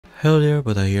Hello there,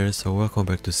 Buddha here, so welcome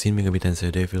back to Shin Megami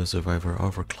Tensei Devil Survivor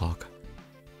Overclock.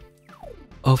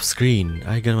 Off screen,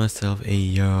 I got myself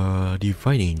a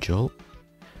Divine Angel,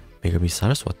 Megami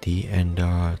Saraswati, and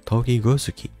Toki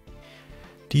Gosuki.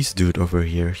 This dude over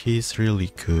here, he's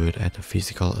really good at the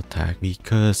physical attack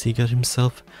because he got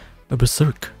himself a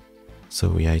Berserk.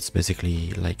 So yeah, it's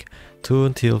basically like 2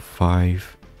 until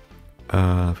 5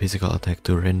 physical attack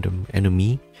to random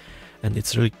enemy, and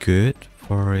it's really good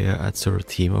for Atsuro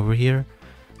team over here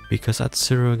because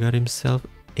Atsuro got himself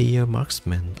a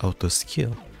marksman auto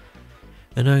skill,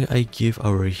 and I give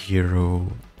our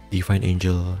hero Divine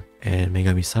Angel and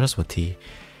Megami Saraswati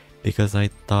because I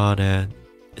thought that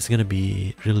it's gonna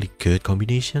be really good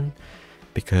combination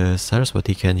because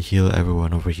Saraswati can heal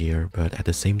everyone over here, but at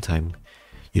the same time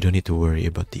you don't need to worry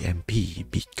about the MP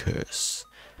because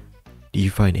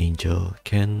Divine Angel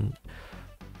can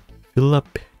fill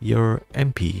up your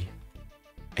MP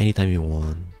anytime you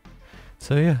want.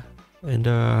 So yeah, and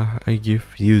I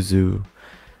give Yuzu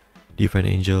Divine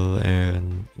Angel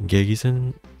and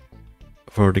Gegisen.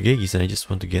 For the Gegisen, I just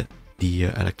want to get the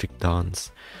electric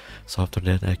dance, so after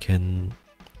that I can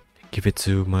give it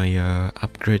to my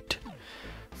upgrade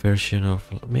version of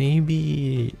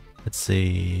maybe, let's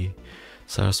say,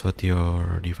 Saraswati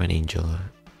or Divine Angel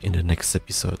in the next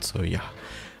episode. So yeah,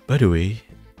 by the way,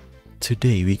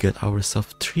 today we got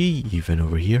ourselves 3 event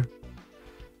over here.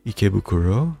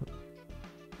 Ikebukuro,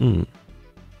 who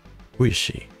is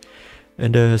she?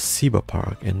 And Shiba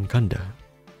Park and Kanda.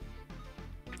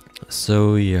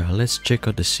 So yeah, let's check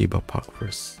out the Shiba Park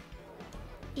first.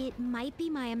 It might be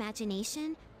my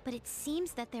imagination, but it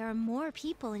seems that there are more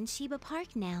people in Shiba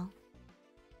Park now.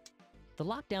 The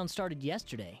lockdown started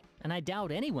yesterday, and I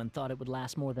doubt anyone thought it would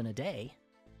last more than a day.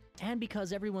 And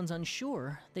because everyone's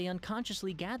unsure, they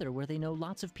unconsciously gather where they know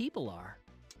lots of people are.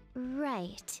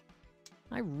 Right.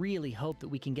 I really hope that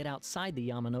we can get outside the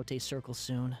Yamanote circle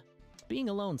soon. Being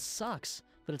alone sucks,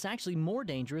 but it's actually more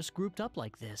dangerous grouped up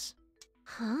like this.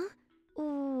 Huh?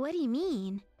 What do you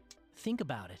mean? Think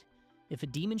about it. If a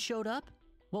demon showed up,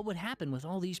 what would happen with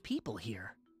all these people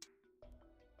here?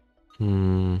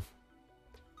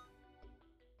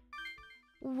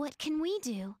 What can we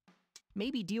do?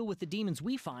 Maybe deal with the demons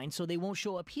we find so they won't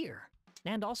show up here.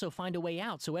 And also find a way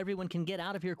out so everyone can get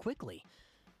out of here quickly.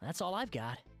 That's all I've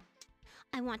got.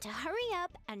 I want to hurry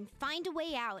up and find a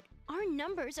way out. Our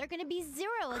numbers are going to be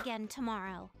 0 again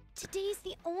tomorrow. Today's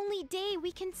the only day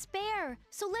we can spare,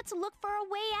 so let's look for a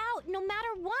way out no matter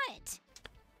what.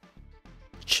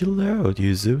 Chill out,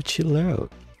 Yuzu, chill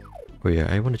out. Oh yeah,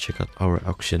 I want to check out our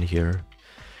auction here.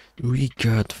 We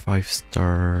got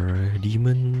 5-star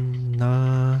demon,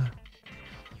 nah.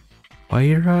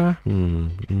 Pyra,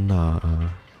 nah.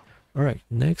 Alright,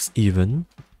 next event,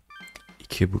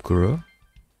 Ikebukuro.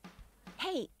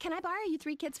 Hey, can I borrow you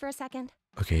 3 kids for a second?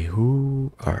 Okay,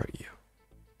 who are you?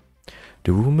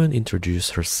 The woman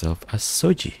introduced herself as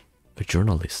Soji, a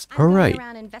journalist. I'm Alright. going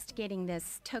around investigating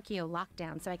this Tokyo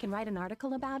lockdown so I can write an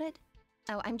article about it.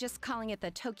 Oh, I'm just calling it the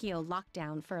Tokyo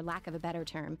lockdown for lack of a better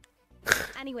term.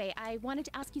 Anyway, I wanted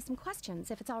to ask you some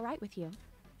questions, if it's all right with you.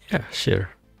 Yeah,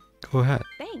 sure. Go ahead.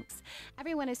 Thanks.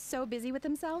 Everyone is so busy with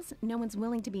themselves, no one's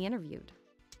willing to be interviewed.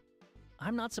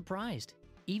 I'm not surprised.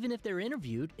 Even if they're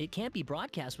interviewed, it can't be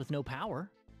broadcast with no power.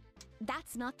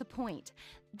 That's not the point.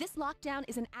 This lockdown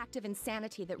is an act of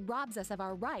insanity that robs us of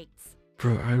our rights.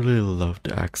 Bro, I really love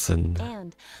the accent.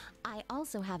 And I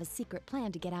also have a secret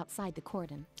plan to get outside the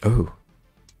cordon. Oh,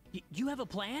 You have a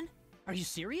plan? Are you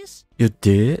serious? you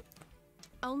did?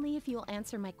 Only if you'll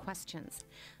answer my questions.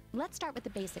 Let's start with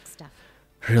the basic stuff.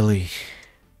 Really?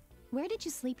 Where did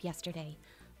you sleep yesterday?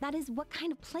 That is, what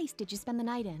kind of place did you spend the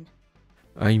night in?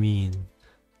 I mean,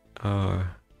 I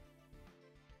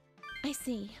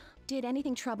see. Did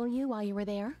anything trouble you while you were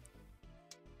there?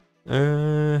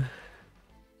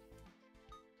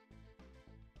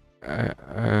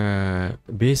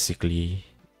 Basically,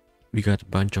 we got a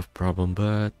bunch of problem,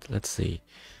 but let's see.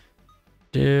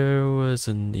 There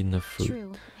wasn't enough food.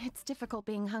 True. It's difficult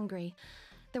being hungry.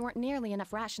 There weren't nearly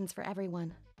enough rations for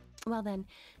everyone. Well then,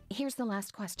 here's the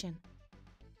last question.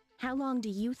 How long do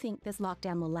you think this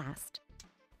lockdown will last?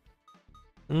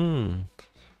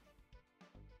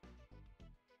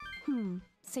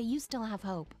 So you still have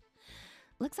hope.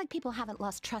 Looks like people haven't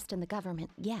lost trust in the government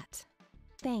yet.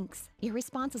 Thanks. Your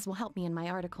responses will help me in my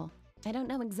article. I don't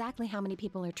know exactly how many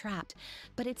people are trapped,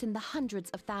 but it's in the hundreds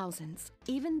of thousands.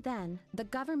 Even then, the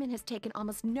government has taken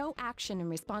almost no action in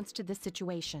response to this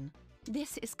situation.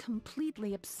 This is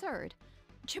completely absurd.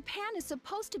 Japan is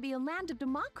supposed to be a land of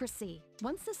democracy.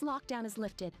 Once this lockdown is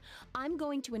lifted, I'm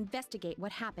going to investigate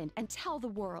what happened and tell the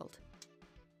world.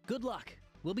 Good luck.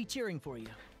 We'll be cheering for you.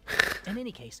 In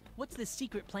any case, what's this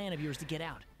secret plan of yours to get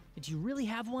out? Did you really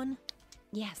have one?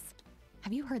 Yes.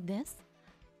 Have you heard this?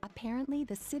 Apparently,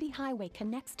 the city highway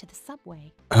connects to the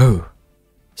subway. Oh.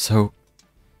 So...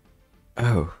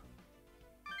 Oh.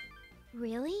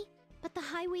 Really? But the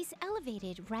highway's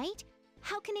elevated, right?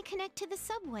 How can it connect to the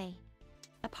subway?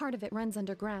 A part of it runs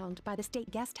underground by the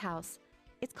state guest house.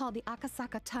 It's called the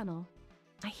Akasaka Tunnel.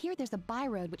 I hear there's a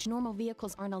byroad which normal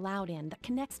vehicles aren't allowed in that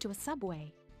connects to a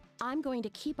subway. I'm going to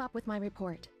keep up with my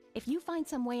report. If you find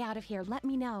some way out of here, let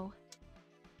me know.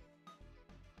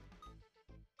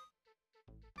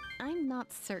 I'm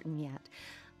not certain yet,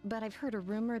 but I've heard a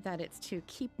rumor that it's to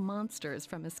keep monsters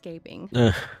from escaping.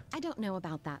 I don't know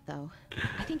about that, though.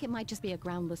 I think it might just be a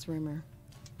groundless rumor.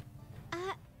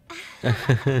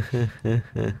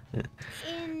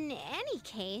 In any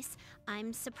case,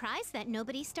 I'm surprised that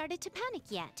nobody started to panic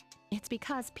yet. It's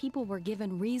because people were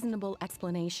given reasonable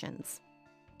explanations,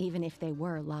 even if they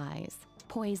were lies.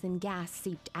 Poison gas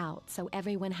seeped out, so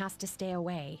everyone has to stay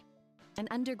away. An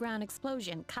underground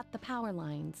explosion cut the power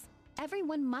lines.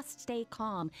 Everyone must stay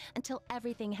calm until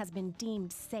everything has been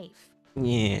deemed safe.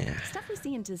 Yeah. Stuff we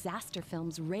see in disaster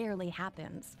films rarely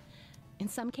happens. In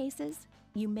some cases,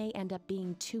 you may end up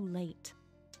being too late.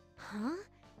 Huh?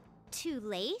 Too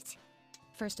late?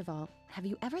 First of all, have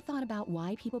you ever thought about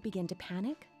why people begin to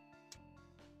panic?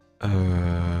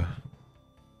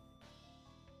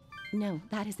 No,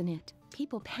 that isn't it.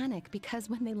 People panic because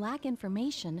when they lack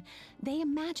information, they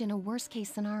imagine a worst-case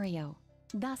scenario.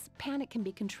 Thus, panic can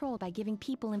be controlled by giving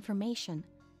people information,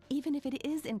 even if it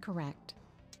is incorrect.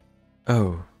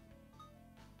 Oh.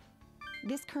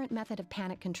 This current method of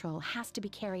panic control has to be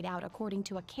carried out according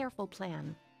to a careful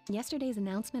plan. Yesterday's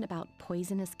announcement about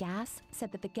poisonous gas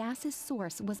said that the gas's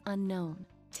source was unknown.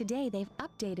 Today, they've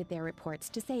updated their reports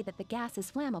to say that the gas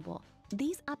is flammable.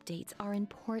 These updates are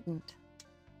important.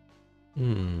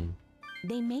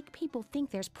 They make people think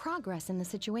there's progress in the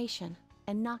situation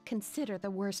and not consider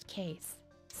the worst case.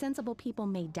 Sensible people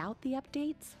may doubt the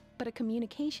updates, but a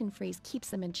communication freeze keeps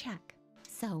them in check.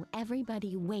 So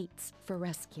everybody waits for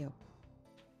rescue.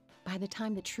 By the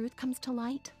time the truth comes to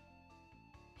light,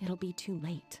 it'll be too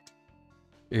late.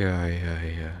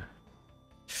 Yeah.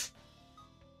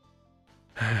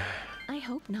 I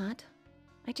hope not.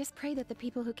 I just pray that the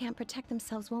people who can't protect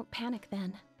themselves won't panic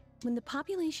then. When the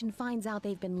population finds out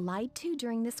they've been lied to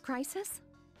during this crisis,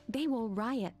 they will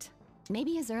riot.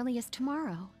 Maybe as early as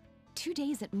tomorrow. 2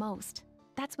 days at most.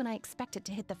 That's when I expect it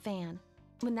to hit the fan.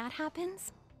 When that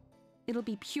happens, it'll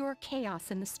be pure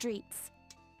chaos in the streets.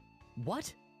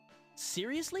 What?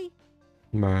 Seriously?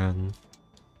 Man.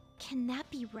 Can that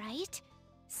be right?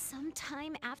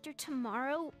 Sometime after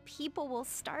tomorrow, people will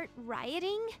start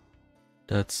rioting?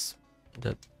 The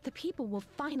people will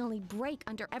finally break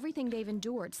under everything they've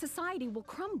endured. Society will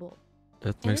crumble.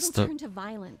 That And messed it'll up. turn to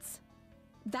violence.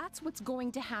 That's what's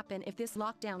going to happen if this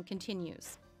lockdown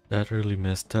continues. That really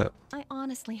messed up. I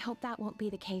honestly hope that won't be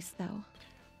the case, though.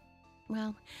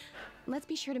 Well, let's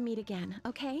be sure to meet again,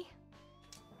 okay?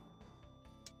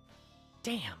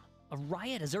 Damn, a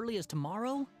riot as early as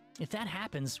tomorrow? If that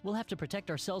happens, we'll have to protect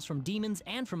ourselves from demons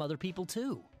and from other people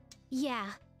too. Yeah,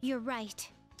 you're right.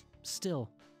 Still,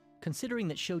 considering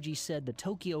that Shoji said the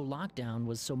Tokyo lockdown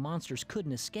was so monsters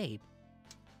couldn't escape,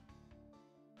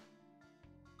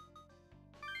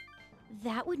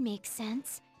 That would make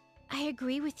sense. I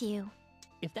agree with you.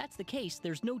 if that's the case,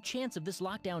 there's no chance of this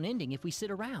lockdown ending if we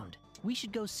sit around. We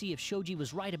should go see if Shoji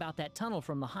was right about that tunnel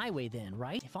from the highway then,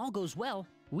 right? If all goes well,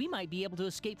 we might be able to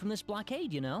escape from this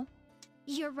blockade, you know?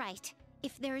 You're right.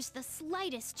 If there's the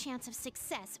slightest chance of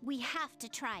success, we have to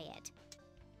try it.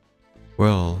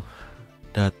 Well,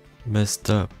 that messed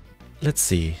up. Let's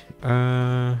see.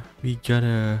 We got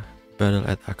a battle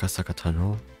at Akasaka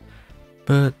Tunnel,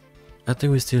 but I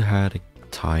think we still had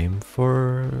time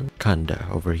for Kanda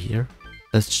over here.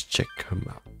 Let's check him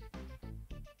out.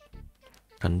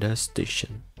 Kanda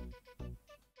Station.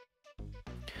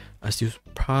 As you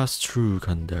pass through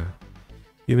Kanda,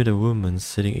 you meet a woman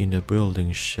sitting in the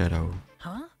building's shadow.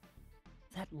 Huh?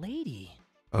 That lady.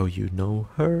 Oh, you know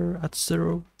her,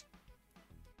 Atsuro?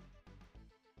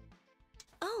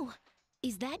 Oh,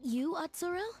 is that you,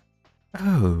 Atsuro?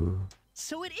 Oh.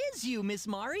 So it is you, Miss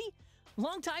Mari!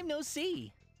 Long time no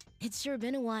see. It's sure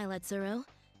been a while, Atsuro.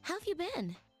 How have you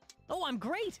been? Oh, I'm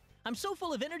great! I'm so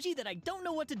full of energy that I don't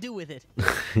know what to do with it.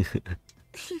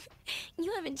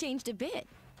 You haven't changed a bit.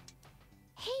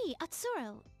 Hey,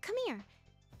 Atsuro, come here.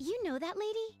 You know that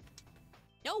lady?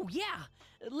 Oh, yeah!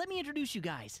 Let me introduce you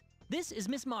guys. This is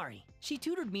Miss Mari. She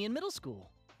tutored me in middle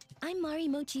school. I'm Mari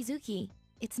Mochizuki.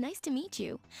 It's nice to meet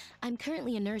you. I'm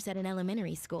currently a nurse at an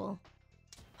elementary school.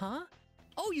 Huh?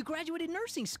 Oh, you graduated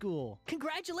nursing school!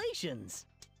 Congratulations!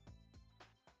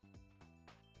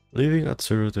 Leaving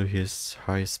Atsuru to his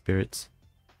high spirits,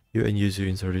 you and Yuzu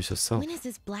introduce yourself. When is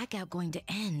this blackout going to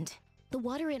end? The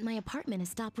water at my apartment has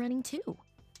stopped running too.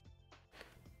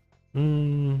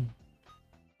 Hmm.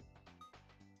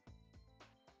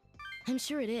 I'm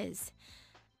sure it is.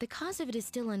 The cause of it is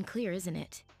still unclear, isn't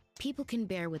it? People can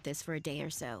bear with this for a day or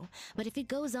so, but if it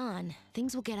goes on,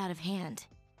 things will get out of hand.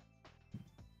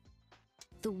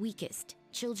 The weakest,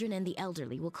 children and the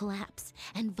elderly, will collapse,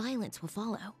 and violence will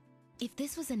follow. If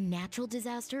this was a natural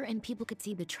disaster and people could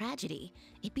see the tragedy,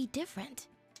 it'd be different.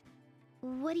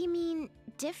 What do you mean,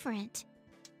 different?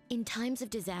 In times of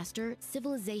disaster,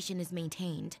 civilization is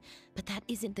maintained, but that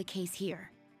isn't the case here.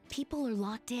 People are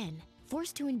locked in,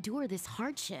 forced to endure this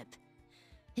hardship.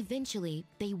 Eventually,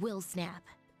 they will snap.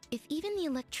 If even the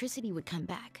electricity would come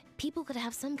back, people could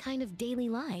have some kind of daily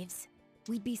lives.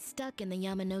 We'd be stuck in the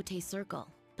Yamanote circle,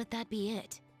 but that'd be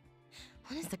it.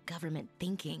 What is the government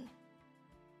thinking?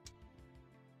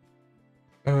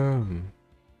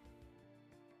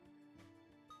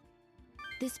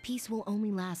 This peace will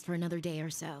only last for another day or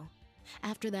so.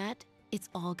 After that, it's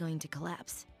all going to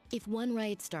collapse. If one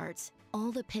riot starts,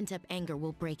 all the pent-up anger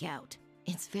will break out.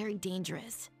 It's very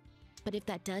dangerous. But if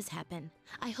that does happen,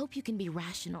 I hope you can be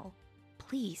rational.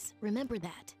 Please, remember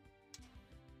that.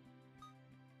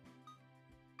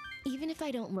 Even if I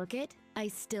don't look it, I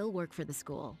still work for the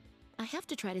school. I have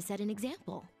to try to set an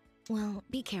example. Well,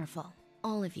 be careful,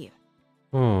 all of you.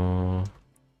 Oh.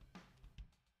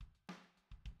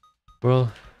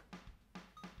 Well.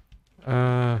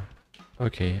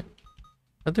 Okay.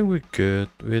 I think we're good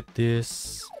with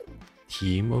this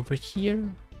team over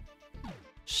here.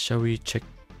 Shall we check?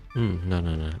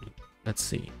 No. Let's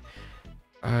see.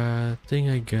 I think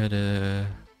I got a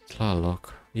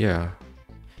Tlaloc. Yeah.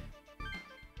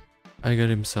 I got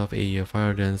himself a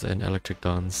fire dance and electric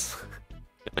dance.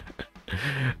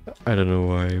 I don't know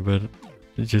why, but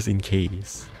just in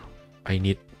case. I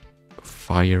need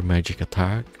fire magic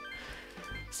attack.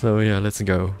 So yeah, let's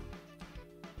go.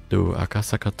 To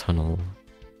Akasaka Tunnel.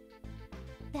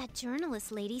 That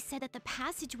journalist lady said that the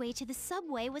passageway to the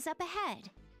subway was up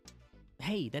ahead.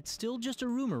 Hey, that's still just a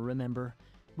rumor, remember?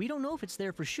 We don't know if it's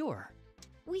there for sure.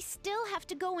 We still have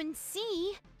to go and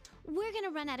see. We're gonna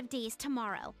run out of days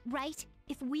tomorrow, right?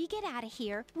 If we get out of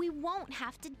here, we won't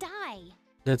have to die.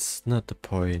 That's not the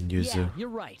point, Yuzu. Yeah, you're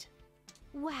right.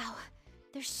 Wow,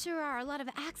 there sure are a lot of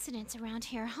accidents around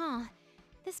here, huh?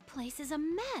 This place is a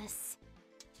mess.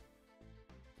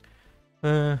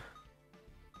 Could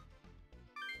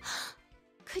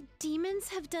demons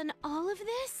have done all of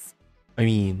this? I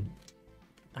mean...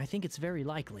 I think it's very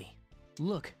likely.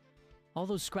 Look, all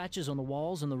those scratches on the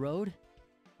walls and the road?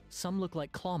 Some look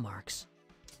like claw marks.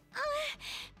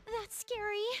 That's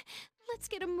scary. Let's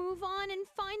get a move on and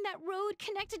find that road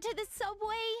connected to the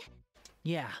subway.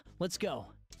 Yeah, let's go.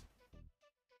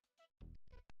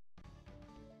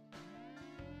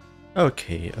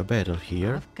 Okay, a battle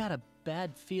here. I've got a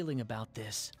bad feeling about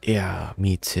this. Yeah,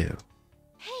 me too.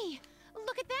 Hey,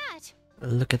 look at that.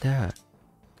 Look at that.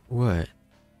 What?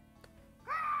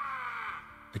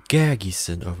 A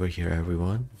Gagison over here,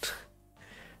 everyone.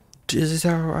 This is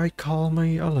how I call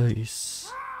my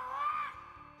allies.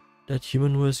 That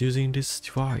human was using this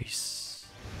device.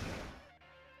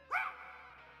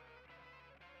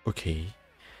 Okay.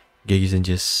 Gagison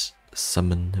just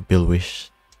summoned Bilwish.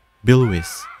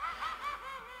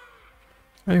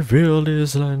 I wield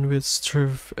this land with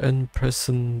strength and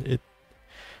present it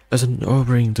as an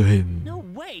offering to him. No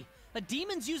way! A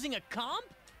demon's using a comp?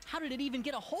 How did it even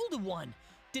get a hold of one?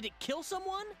 Did it kill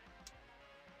someone?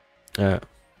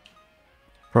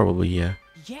 Probably, yeah.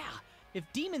 Yeah, if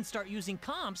demons start using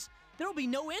comps, there'll be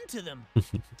no end to them.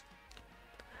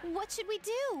 What should we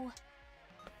do?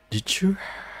 Did you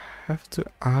have to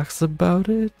ask about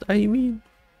it? I mean...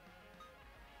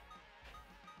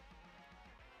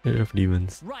 Fear of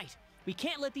demons. Right. We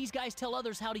can't let these guys tell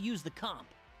others how to use the comp.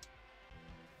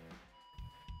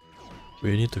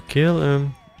 We need to kill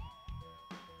him.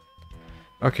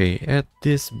 Okay, at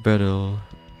this battle,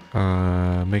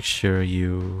 make sure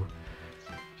you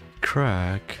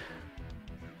crack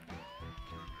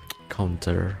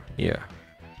counter. Yeah.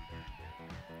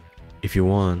 If you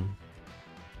want.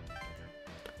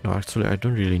 No, actually, I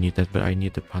don't really need that, but I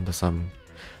need the Phantasma.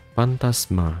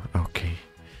 Okay.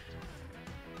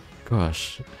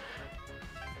 Gosh.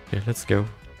 Okay, let's go.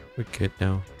 We're good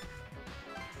now.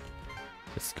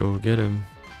 Let's go get him.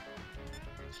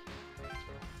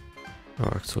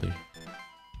 Oh, actually.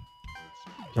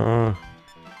 Oh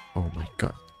my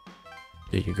god.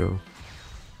 There you go.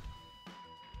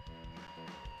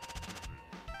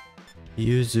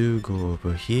 Yuzu, go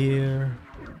over here.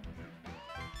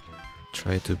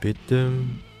 Try to beat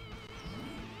them.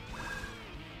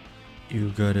 You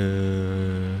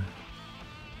gotta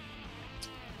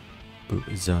put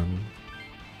Zan.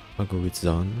 I'll go with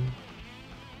Zan.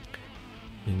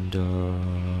 And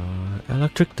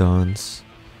Electric Dance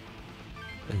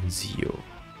and Zio.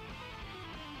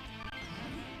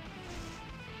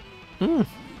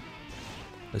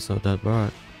 That's not that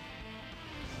bad.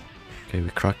 Okay, we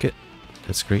crack it.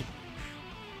 That's great.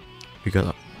 We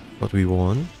got what we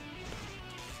want.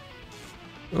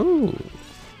 Oh,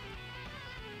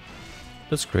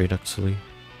 that's great actually.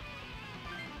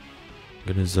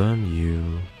 Gonna zone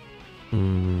you.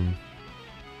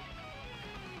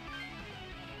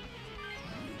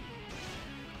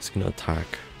 It's gonna attack.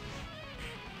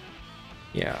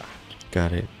 Yeah,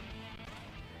 got it.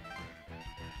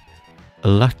 A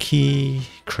lucky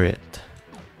crit.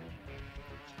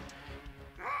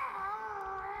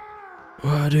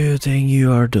 What do you think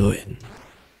you are doing?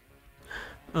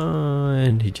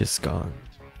 And he just gone.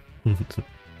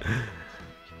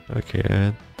 Okay,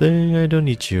 I think I don't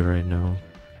need you right now.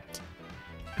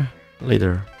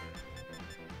 Later.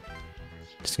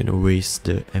 Just gonna waste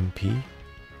the MP.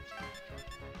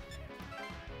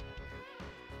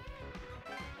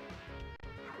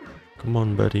 Come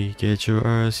on, buddy, get your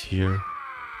ass here.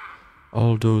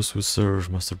 All those who serve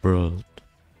Master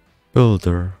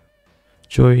Builder,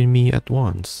 join me at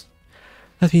once.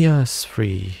 Let me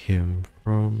free him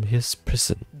from his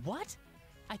prison. What?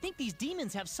 I think these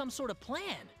demons have some sort of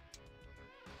plan.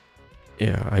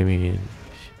 Yeah, I mean,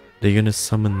 they're gonna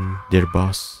summon their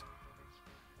boss.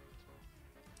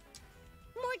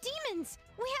 More demons!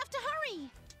 We have to hurry!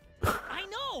 I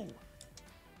know!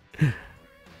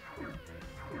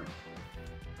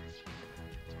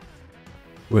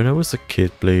 When I was a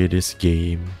kid playing this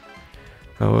game,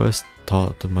 I always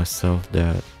thought to myself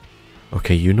that,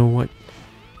 okay, you know what?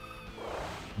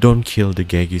 Don't kill the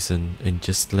Gagison and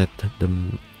just let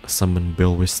them summon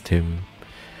Bill Wisdom.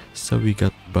 So we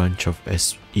got bunch of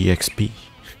EXP.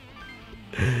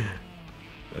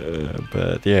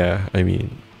 But yeah, I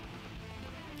mean,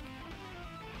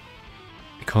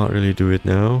 we can't really do it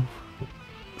now.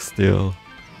 Still.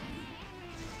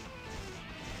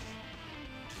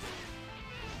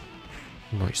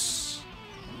 Nice.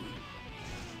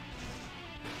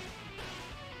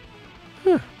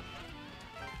 Huh.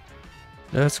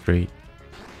 That's great.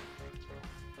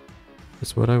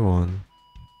 That's what I want.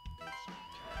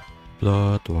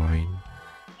 Blood wine.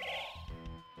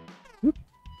 Whoop.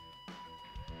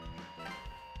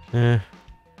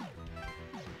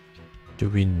 Do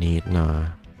we need? Nah.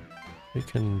 We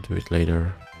can do it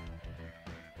later.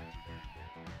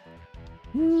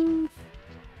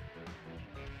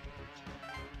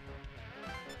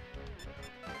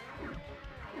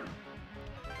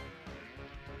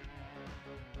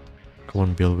 Come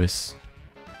on, Bilwis.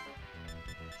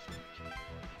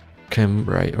 Come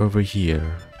right over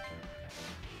here.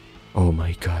 Oh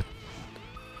my god.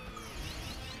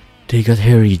 They got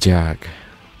Harry Jack.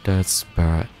 That's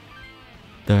bad.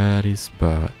 That is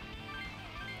bad.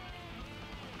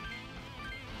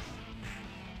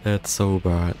 That's so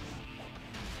bad.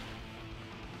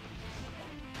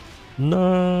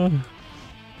 No.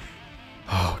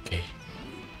 Oh, okay.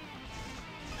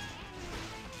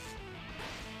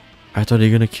 I thought they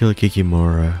were gonna kill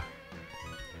Kikimora.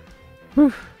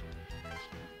 Whew.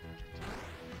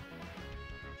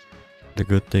 The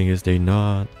good thing is they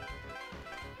not.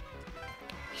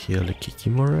 Heal the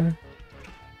Kikimora.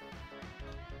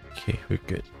 Okay, we're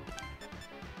good.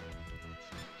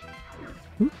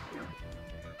 Whoop.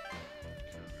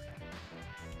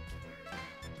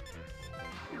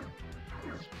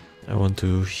 I want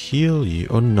to heal you.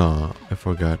 Oh no, I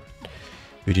forgot.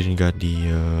 We didn't got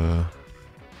the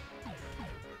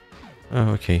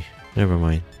Oh, okay. Never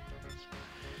mind.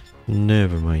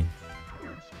 Never mind.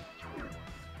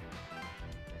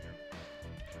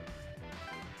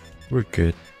 We're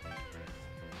good.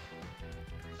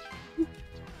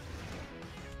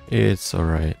 It's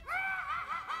alright.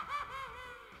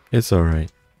 It's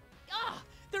alright. Ah!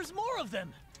 There's more of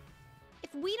them!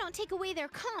 If we don't take away their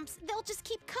comps, they'll just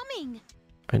keep coming.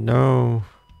 I know.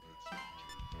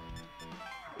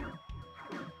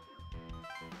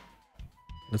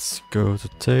 Let's go to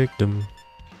take them.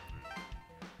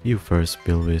 You first,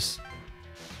 Bilvis.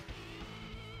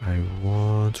 I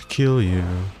want to kill you.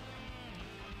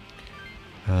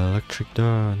 Electric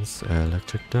dance,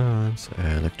 electric dance,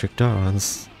 electric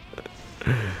dance.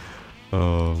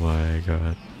 Oh my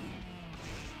god.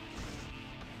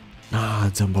 Ah,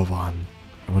 Jumbawan.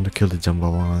 I want to kill the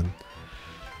Jumbawan.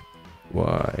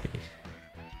 Why?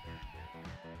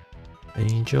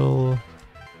 Angel.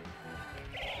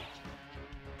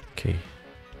 Okay.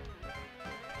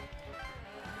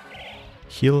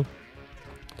 Heal.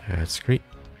 That's great.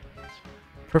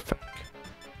 Perfect.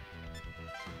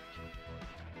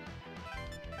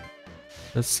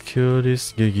 Let's kill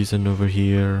this Gigison over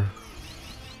here.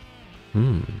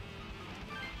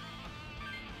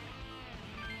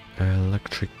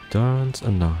 Electric dance. Oh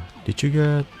no. Did you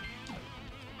get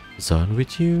Zan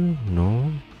with you?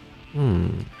 No?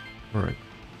 Alright.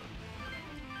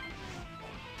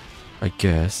 I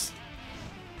guess.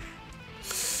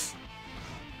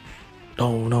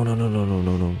 No, no, no, no, no, no,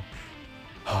 no, no.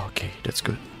 Oh, okay, that's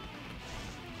good.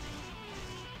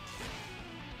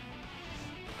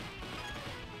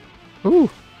 Ooh,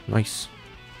 nice.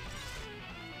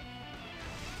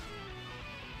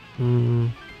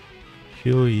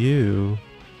 Heal you.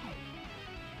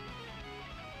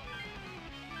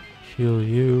 Heal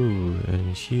you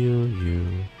and heal you.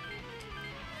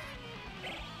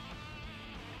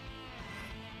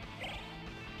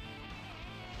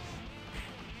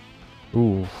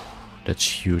 Ooh, that's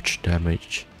huge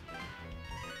damage.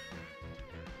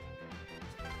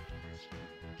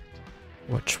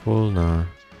 Watchful, nah.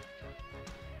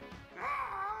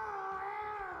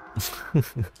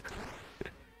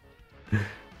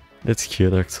 That's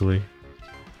cute actually.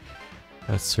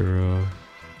 That's her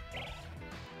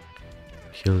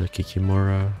heal the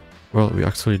Kikimora. Well, we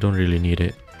actually don't really need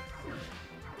it.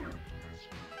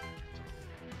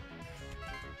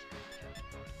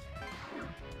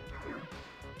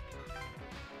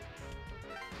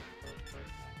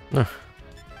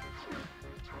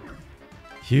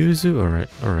 Yuzu? Alright,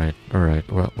 alright, alright.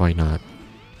 Well, why not?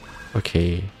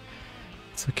 Okay.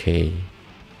 It's okay.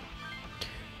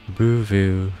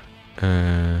 Boo-Voo,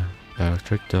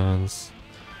 Electric Dance,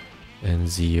 and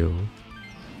Zio.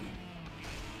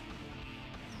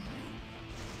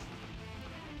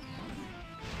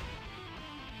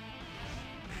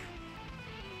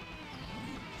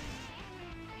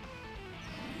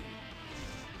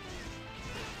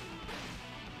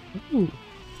 Ooh.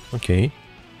 Okay.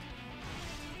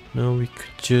 Now we could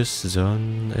just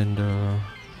zone and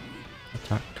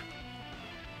attack.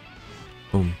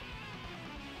 Boom.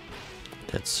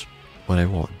 That's what I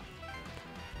want.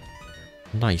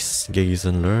 Nice. Gaze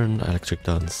and learn electric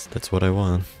dance. That's what I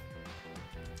want.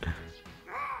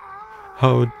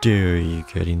 How dare you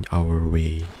get in our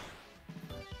way?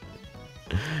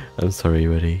 I'm sorry,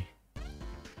 buddy.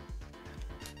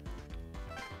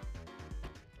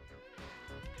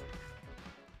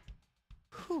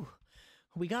 Whew.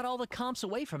 We got all the comps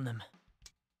away from them.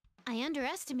 I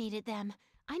underestimated them.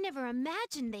 I never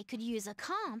imagined they could use a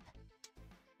comp.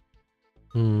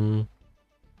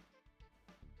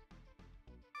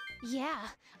 Yeah,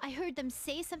 I heard them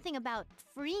say something about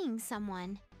freeing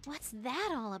someone. What's that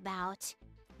all about?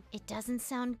 It doesn't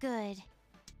sound good.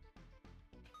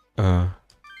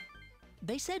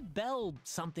 They said Bell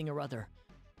something or other.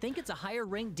 Think it's a higher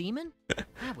ranked demon?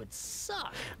 That would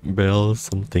suck. Bell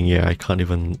something, yeah, I can't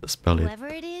even spell it. Whoever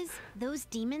it is, those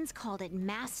demons called it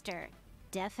Master.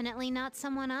 Definitely not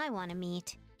someone I want to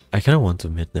meet. I kinda want to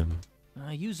meet them.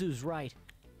 Yuzu's right.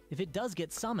 If it does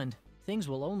get summoned, things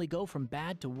will only go from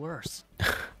bad to worse.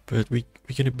 But we're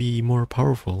gonna be more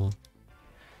powerful.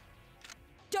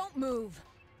 Don't move!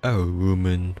 Oh,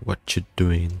 woman, what you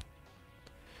doing?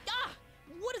 Ah!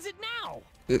 What is it now?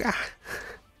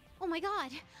 Oh my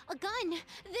god, a gun!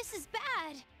 This is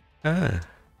bad! Ah.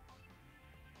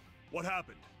 What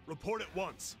happened? Report at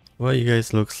once. Well, you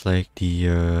guys looks like the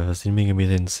Shin Megami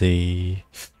Tensei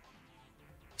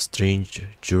Strange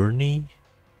Journey?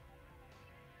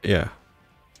 Yeah.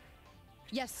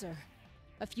 Yes, sir.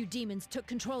 A few demons took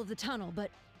control of the tunnel, but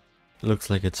Looks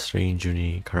like it's Strange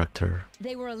Journey character.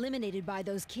 they were eliminated by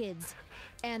those kids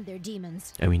and their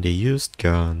demons. I mean, they used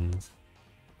guns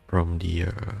from the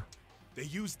They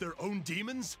used their own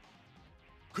demons?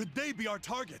 Could they be our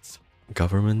targets?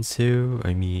 government too.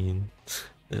 I mean,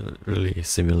 really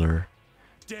similar.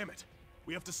 Damn it.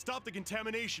 We have to stop the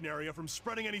contamination area from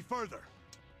spreading any further.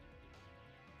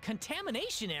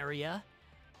 Contamination area?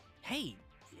 Hey,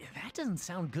 that doesn't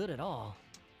sound good at all.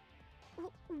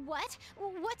 What?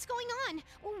 What's going on?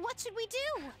 What should we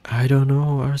do? I don't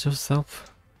know. Ask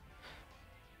yourself.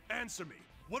 Answer me.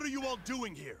 What are you all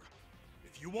doing here?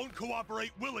 If you won't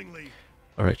cooperate willingly...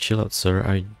 Alright, chill out,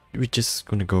 sir. We're just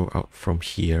gonna go out from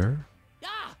here.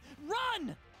 Ah!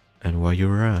 Run! And while you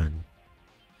run,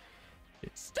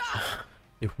 Stop!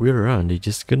 if we run, they're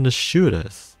just gonna shoot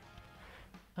us.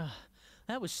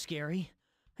 That was scary.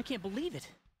 I can't believe it.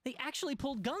 They actually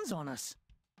pulled guns on us.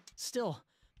 Still,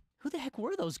 who the heck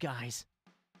were those guys?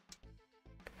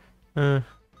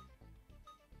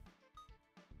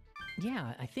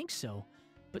 Yeah, I think so.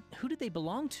 But who did they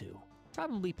belong to?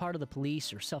 Probably part of the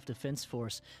police or self-defense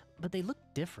force, but they look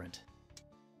different.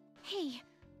 Hey,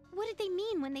 what did they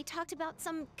mean when they talked about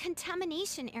some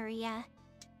contamination area?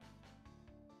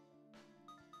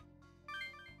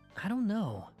 I don't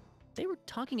know. They were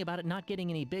talking about it not getting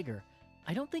any bigger.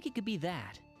 I don't think it could be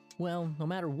that. Well, no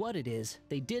matter what it is,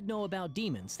 they did know about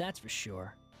demons, that's for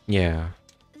sure. Yeah.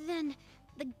 Then,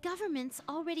 the government's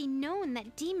already known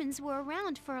that demons were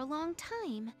around for a long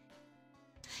time.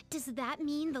 Does that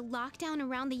mean the lockdown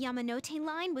around the Yamanote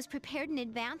line was prepared in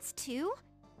advance too?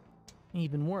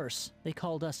 Even worse, they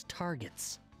called us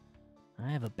targets.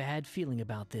 I have a bad feeling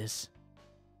about this.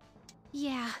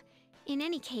 Yeah. In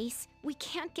any case, we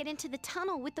can't get into the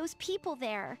tunnel with those people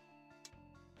there.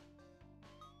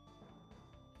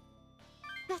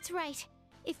 That's right.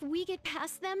 If we get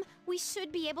past them, we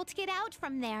should be able to get out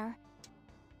from there.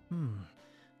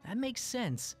 That makes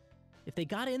sense. If they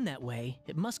got in that way,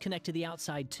 it must connect to the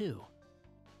outside too.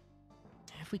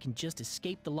 If we can just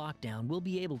escape the lockdown, we'll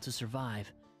be able to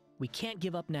survive. We can't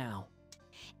give up now.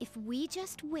 If we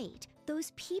just wait,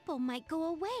 those people might go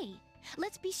away.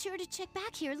 Let's be sure to check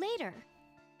back here later.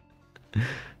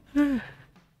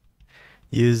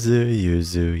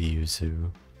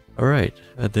 Yuzu. Alright,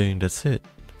 I think that's it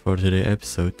for today's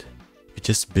episode. We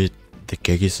just beat the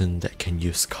Gegison that can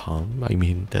use calm. I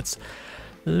mean, that's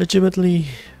legitimately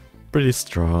pretty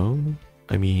strong.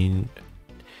 I mean,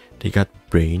 they got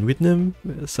brain with them,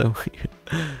 so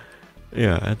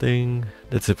yeah, I think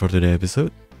that's it for today's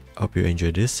episode. Hope you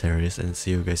enjoyed this series and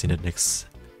see you guys in the next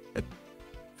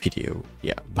video.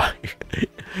 Yeah, bye.